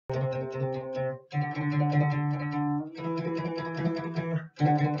Hey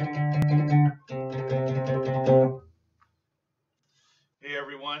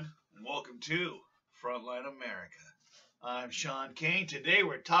everyone, and welcome to Frontline America. I'm Shawn Cain. Today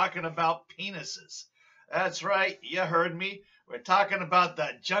we're talking about penises. That's right, you heard me. We're talking about the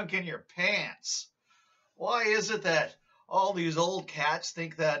junk in your pants. Why is it that all these old cats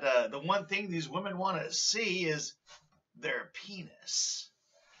think that the one thing these women want to see is their penis?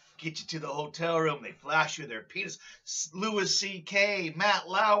 Get you to the hotel room, they flash you their penis. Louis C.K., Matt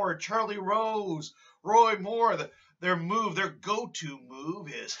Lauer, Charlie Rose, Roy Moore, their go-to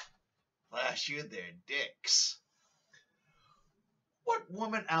move is flash you their dicks. What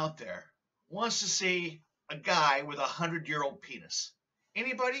woman out there wants to see a guy with 100-year-old penis?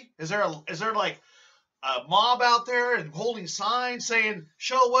 Anybody? Is there like a mob out there and holding signs saying,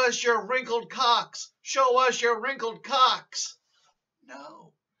 "Show us your wrinkled cocks. Show us your wrinkled cocks"?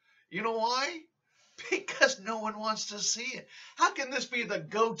 No. You know why? Because no one wants to see it. How can this be the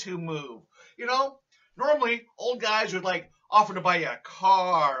go-to move? Normally old guys would like offer to buy you a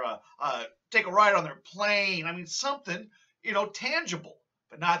car, take a ride on their plane. I mean, something, tangible.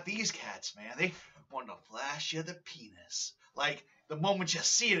 But not these cats, man. They want to flash you the penis. Like the moment you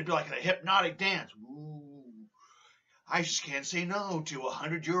see it, it'd be like a hypnotic dance. Ooh, I just can't say no to a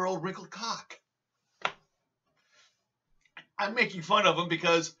 100-year-old wrinkled cock. I'm making fun of him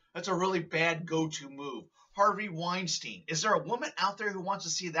because that's a really bad go-to move. Harvey Weinstein. Is there a woman out there who wants to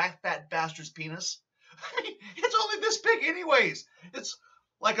see that fat bastard's penis? I mean, it's only this big anyways. It's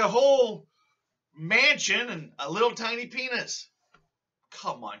like a whole mansion and a little tiny penis.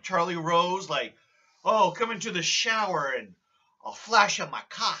 Come on, Charlie Rose, like, oh, come into the shower and I'll flash up my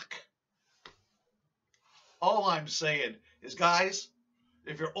cock. All I'm saying is, guys,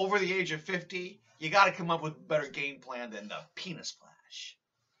 if you're over the age of 50, you got to come up with a better game plan than the penis flash.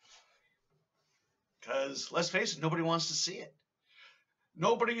 Because, let's face it, nobody wants to see it.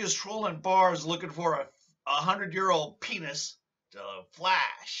 Nobody is trolling bars looking for a 100-year-old penis to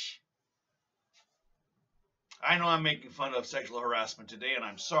flash. I know I'm making fun of sexual harassment today, and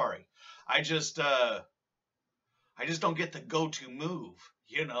I'm sorry. I just don't get the go-to move.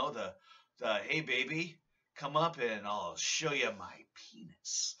 The hey baby, come up and I'll show you my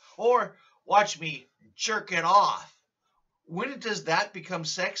penis. Or watch me jerk it off. When does that become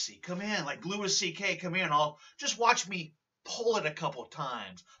sexy? Come in, like Louis C.K., come in. I'll just watch me pull it a couple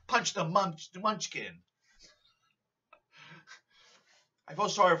times. Punch the munchkin. I feel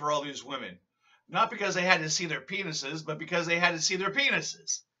sorry for all these women. Not because they had to see their penises, but because they had to see their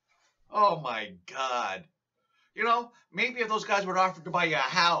penises. Oh my God. Maybe if those guys would offer to buy you a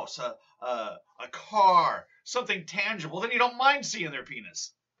house, a car, something tangible, then you don't mind seeing their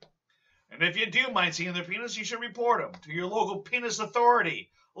penis. And if you do mind seeing their penis, you should report them to your local penis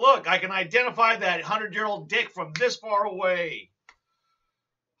authority. Look, I can identify that 100-year-old dick from this far away.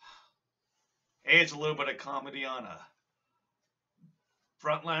 Hey, it's a little bit of comedy on a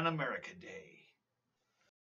Frontline America Day.